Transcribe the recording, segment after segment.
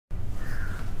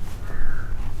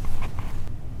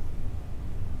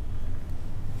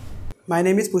My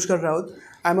name is Pushkar Raut.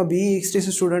 I am a BE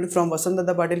EXTC student from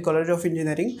Vasantdada Patil College of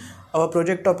Engineering. Our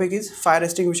project topic is fire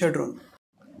extinguisher drone.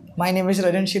 My name is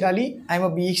Rajan Shirali. I am a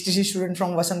BXTC student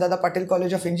from Vasantdada Patil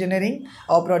College of Engineering.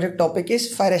 Our project topic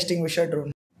is fire extinguisher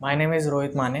drone. My name is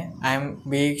Rohit Mane. I am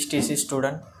BXTC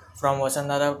student from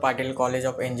Vasantdada Patil College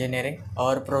of Engineering.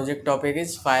 Our project topic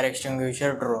is fire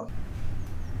extinguisher drone.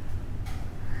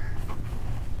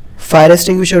 Fire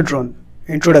extinguisher drone.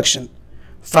 Introduction.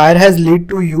 Fire has led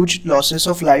to huge losses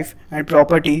of life and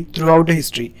property throughout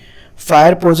history.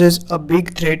 Fire poses a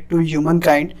big threat to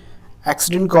humankind.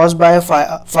 Accident caused by a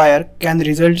fire can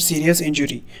result serious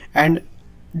injury and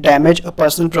damage a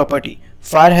personal property.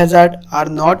 Fire hazards are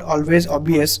not always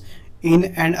obvious in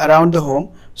and around the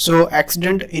home, so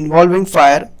accidents involving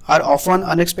fire are often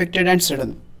unexpected and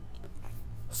sudden.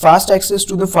 Fast access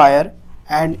to the fire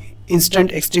and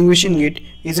instant extinguishing it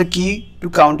is a key to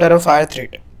counter a fire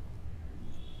threat.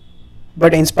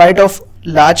 But in spite of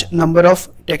large number of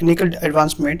technical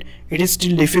advancement, it is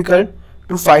still difficult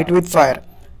to fight with fire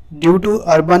due to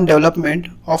urban development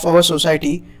of our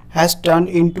society has turned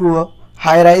into a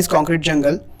high-rise concrete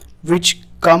jungle which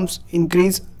become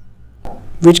inaccessible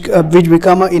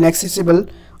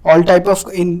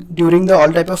during the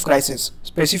all type of crisis,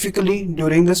 specifically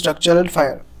during the structural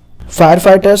fire.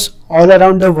 Firefighters all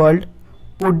around the world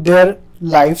put their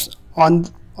lives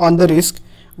on the risk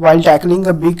while tackling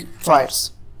the big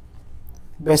fires.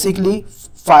 Basically,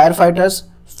 firefighters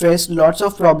face lots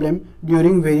of problems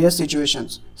during various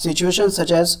situations such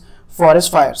as forest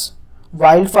fires,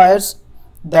 wildfires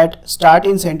that start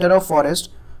in center of forest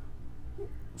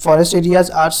areas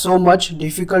are so much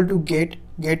difficult to get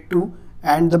to,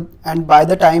 and by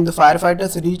the time the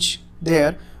firefighters reach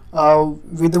there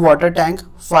with the water tank,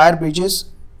 fire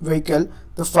bridges, vehicle,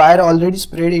 the fire already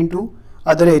spread into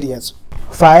other areas.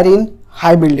 Fire in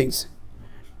high buildings.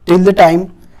 Till the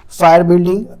time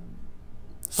firefighting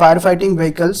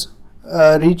vehicles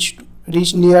reach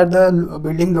near the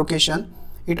building location,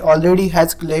 it already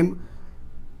has claimed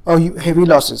heavy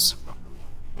losses.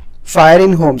 Fire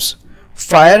in homes.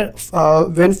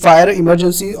 When fire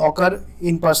emergency occur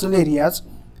in personal areas,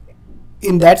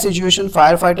 in that situation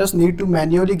firefighters need to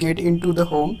manually get into the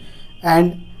home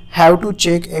and have to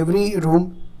check every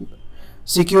room,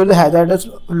 secure the hazardous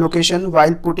location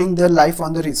while putting their life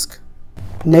on the risk.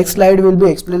 Next slide will be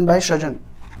explained by Shajan.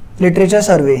 Literature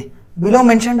survey. Below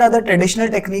mentioned are the traditional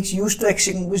techniques used to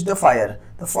extinguish the fire.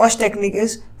 The first technique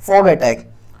is fog attack.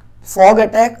 Fog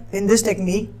attack, in this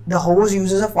technique, the hose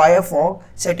uses a fire fog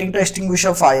setting to extinguish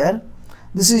a fire.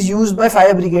 This is used by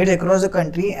fire brigades across the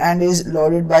country and is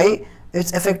lauded by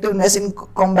its effectiveness in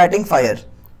combating fire.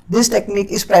 This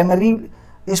technique is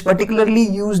particularly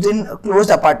used in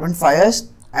closed apartment fires,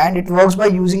 and it works by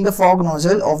using the fog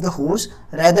nozzle of the hose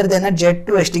rather than a jet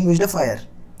to extinguish the fire.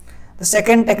 The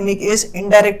second technique is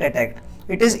indirect attack.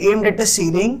 It is aimed at the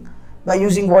ceiling by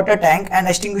using water tank and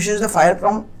extinguishes the fire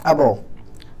from above.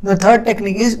 The third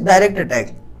technique is direct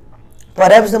attack.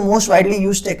 Perhaps the most widely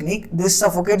used technique, this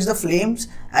suffocates the flames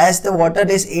as the water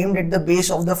is aimed at the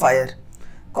base of the fire.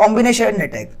 Combination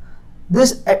attack.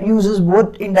 This uses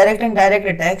both indirect and direct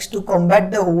attacks to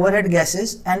combat the overhead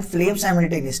gases and flames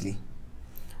simultaneously.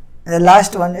 And the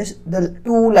last one is the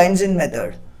two lines in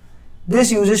method.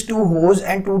 This uses two hoses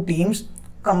and two teams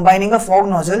combining a fog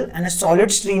nozzle and a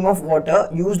solid stream of water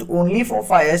used only for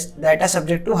fires that are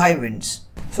subject to high winds.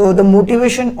 So the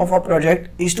motivation of our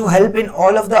project is to help in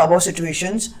all of the above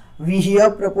situations. We here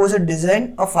propose a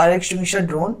design of fire extinguisher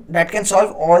drone that can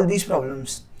solve all these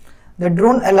problems. The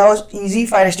drone allows easy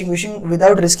fire extinguishing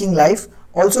without risking life.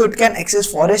 Also, it can access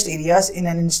forest areas in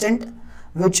an instant,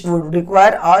 which would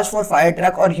require hours for fire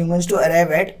truck or humans to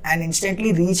arrive at and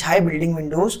instantly reach high building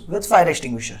windows with fire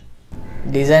extinguisher.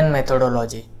 Design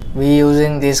methodology. We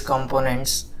using these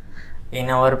components in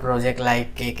our project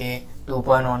like KK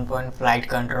 2.1 flight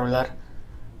controller,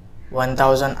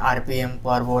 1000 RPM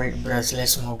per volt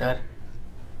brushless motor,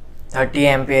 30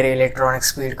 ampere electronic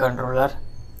speed controller,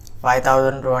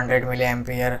 5200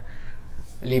 mAh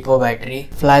LiPo battery,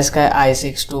 FlySky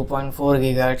i6 2.4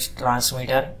 GHz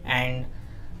transmitter and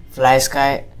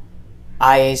FlySky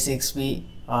IA6B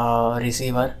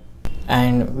receiver,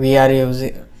 and we are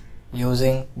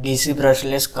using DC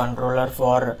brushless controller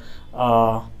for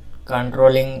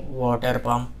controlling water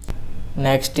pump.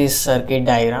 Next is circuit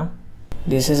diagram.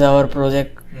 This is our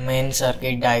project main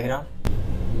circuit diagram.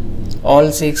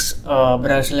 All 6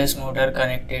 brushless motor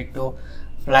connected to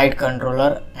flight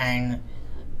controller and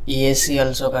ESC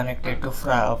also connected to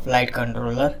flight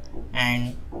controller,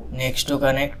 and next to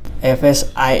connect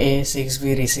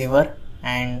FSIA6B receiver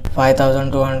and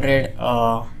 5200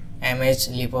 mAh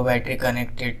LiPo battery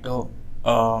connected to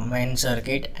main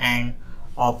circuit and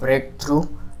operate through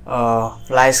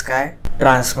FlySky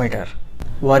transmitter.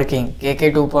 Working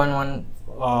KK 2.1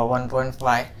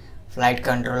 1.5 flight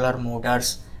controller,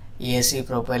 motors, ESC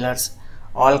propellers,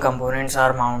 all components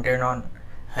are mounted on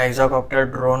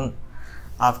hexacopter drone.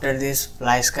 After this,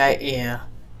 FlySky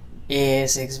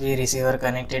AA6B receiver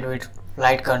connected with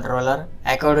flight controller.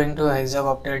 According to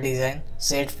hexacopter design,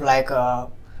 set flight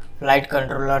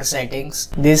controller settings.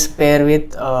 This pair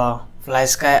with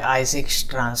FlySky i6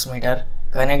 transmitter.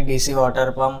 Connect DC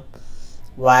water pump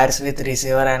wires with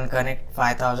receiver and connect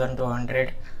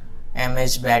 5200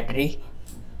 mAh battery.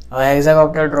 A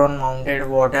hexacopter drone mounted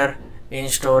water in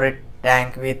storage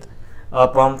tank with a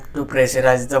pump to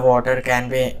pressurize the water can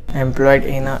be employed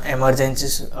in an emergency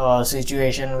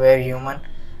situation where human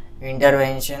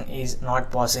intervention is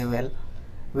not possible.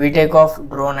 We take off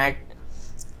drone at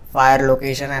fire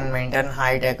location and maintain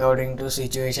height according to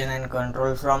situation and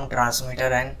control from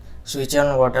transmitter and switch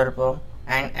on water pump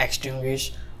and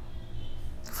extinguish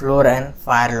floor and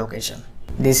fire location.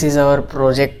 This is our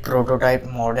project prototype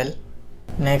model.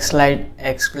 Next slide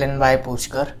explained by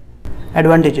Pushkar.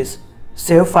 Advantages: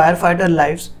 save firefighter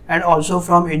lives and also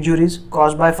from injuries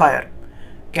caused by fire.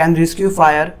 Can rescue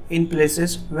fire in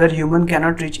places where human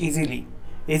cannot reach easily.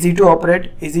 Easy to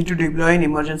operate, easy to deploy in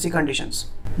emergency conditions.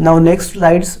 Now next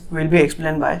slides will be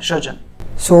explained by Shajan.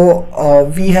 So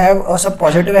we have some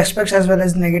positive aspects as well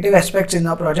as negative aspects in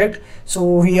our project.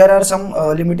 So here are some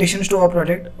limitations to our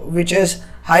project, which is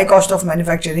high cost of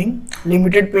manufacturing,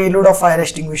 limited payload of fire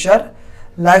extinguisher,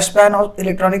 lifespan of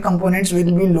electronic components will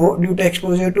be low due to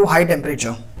exposure to high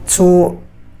temperature. So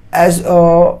as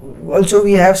also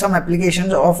we have some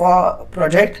applications of our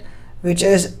project, which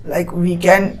is like we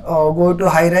can go to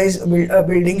high-rise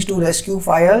buildings to rescue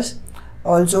fires.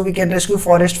 Also we can rescue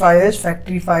forest fires,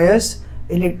 factory fires,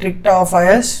 electric tower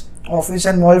fires, office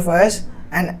and mall fires,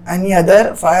 and any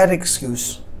other fire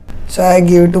rescues. So I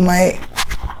give it to my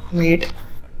mate,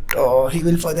 he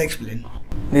will further explain.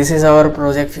 This is our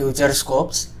project future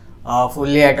scopes.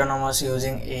 Fully autonomous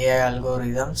using AI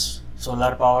algorithms,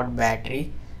 solar powered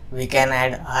battery. We can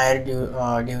add higher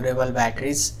durable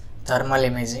batteries, thermal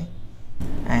imaging,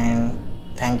 and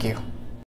thank you.